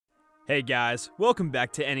Hey guys, welcome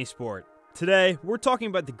back to Any Sport. Today, we're talking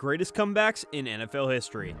about the greatest comebacks in NFL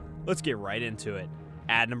history. Let's get right into it.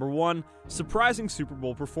 At number 1, surprising Super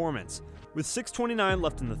Bowl performance. With 6:29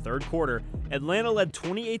 left in the third quarter, Atlanta led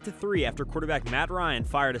 28-3 after quarterback Matt Ryan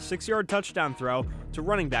fired a 6-yard touchdown throw to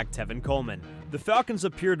running back Tevin Coleman. The Falcons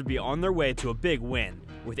appeared to be on their way to a big win.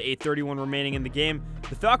 With 8:31 remaining in the game,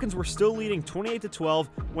 the Falcons were still leading 28-12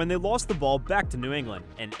 when they lost the ball back to New England,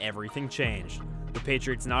 and everything changed. The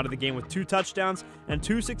Patriots knotted the game with 2 touchdowns and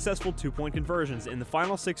 2 successful 2-point conversions in the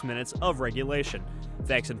final 6 minutes of regulation,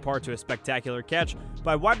 thanks in part to a spectacular catch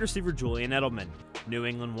by wide receiver Julian Edelman. New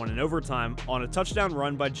England won in overtime on a touchdown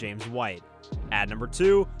run by James White. At number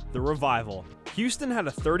 2, the Revival. Houston had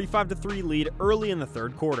a 35-3 lead early in the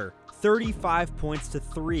third quarter, 35 points to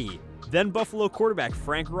 3. Then Buffalo quarterback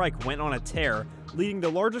Frank Reich went on a tear, leading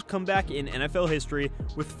the largest comeback in NFL history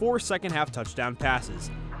with 4 second-half touchdown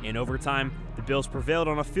passes. In overtime, the Bills prevailed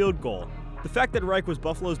on a field goal. The fact that Reich was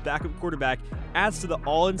Buffalo's backup quarterback adds to the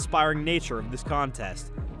awe-inspiring nature of this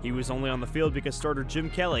contest. He was only on the field because starter Jim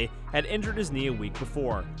Kelly had injured his knee a week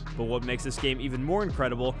before. But what makes this game even more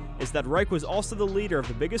incredible is that Reich was also the leader of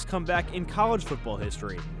the biggest comeback in college football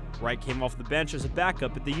history. Reich came off the bench as a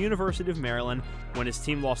backup at the University of Maryland when his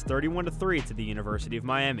team lost 31-3 to the University of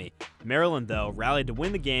Miami. Maryland, though, rallied to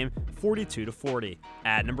win the game 42-40.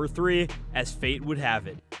 At number 3, as fate would have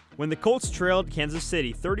it. When the Colts trailed Kansas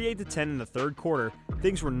City 38-10 in the third quarter,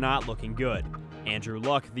 things were not looking good. Andrew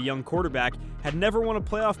Luck, the young quarterback, had never won a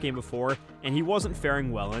playoff game before, and he wasn't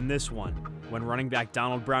faring well in this one. When running back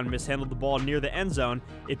Donald Brown mishandled the ball near the end zone,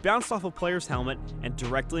 it bounced off a player's helmet and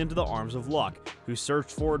directly into the arms of Luck, who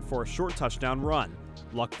surged forward for a short touchdown run.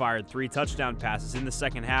 Luck fired 3 touchdown passes in the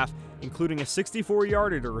second half, including a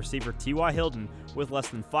 64-yarder to receiver T.Y. Hilton with less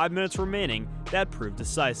than 5 minutes remaining that proved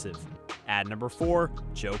decisive. At number 4,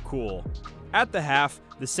 Joe Cool. At the half,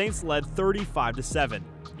 the Saints led 35-7.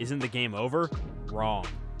 Isn't the game over? Wrong.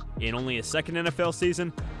 In only his second NFL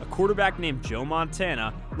season, a quarterback named Joe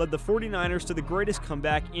Montana led the 49ers to the greatest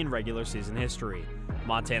comeback in regular season history.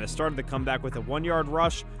 Montana started the comeback with a 1-yard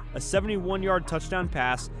rush, a 71-yard touchdown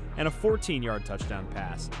pass, and a 14-yard touchdown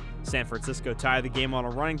pass. San Francisco tied the game on a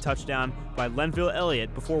running touchdown by Lenville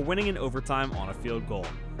Elliott before winning in overtime on a field goal.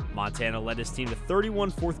 Montana led his team to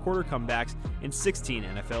 31 fourth-quarter comebacks in 16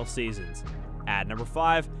 NFL seasons. At number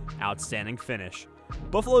 5, outstanding finish.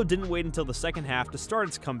 Buffalo didn't wait until the second half to start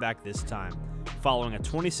its comeback this time. Following a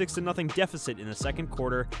 26-0 deficit in the second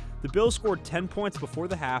quarter, the Bills scored 10 points before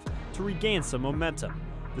the half to regain some momentum.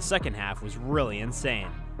 The second half was really insane.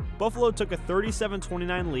 Buffalo took a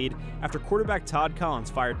 37-29 lead after quarterback Todd Collins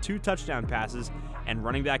fired 2 touchdown passes and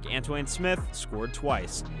running back Antoine Smith scored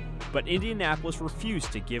twice. But Indianapolis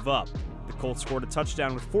refused to give up. The Colts scored a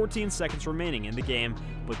touchdown with 14 seconds remaining in the game,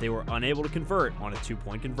 but they were unable to convert on a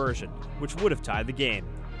 2-point conversion, which would have tied the game.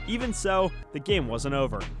 Even so, the game wasn't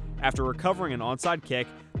over. After recovering an onside kick,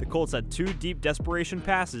 the Colts had 2 deep desperation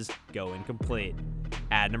passes go incomplete.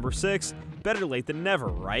 At number 6, better late than never,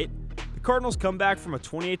 right? The Cardinals' comeback from a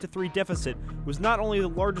 28-3 deficit was not only the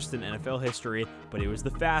largest in NFL history, but it was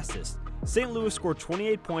the fastest. St. Louis scored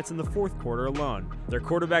 28 points in the fourth quarter alone. Their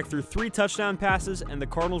quarterback threw 3 touchdown passes, and the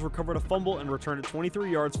Cardinals recovered a fumble and returned it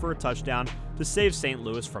 23 yards for a touchdown to save St.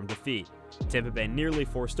 Louis from defeat. Tampa Bay nearly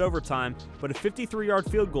forced overtime, but a 53-yard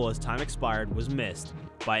field goal as time expired was missed.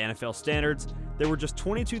 By NFL standards, there were just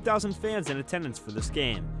 22,000 fans in attendance for this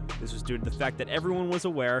game. This was due to the fact that everyone was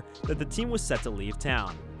aware that the team was set to leave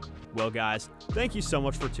town. Well guys, thank you so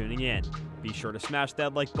much for tuning in. Be sure to smash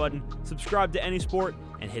that like button, subscribe to Any Sport,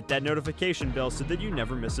 and hit that notification bell so that you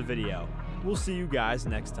never miss a video. We'll see you guys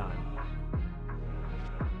next time.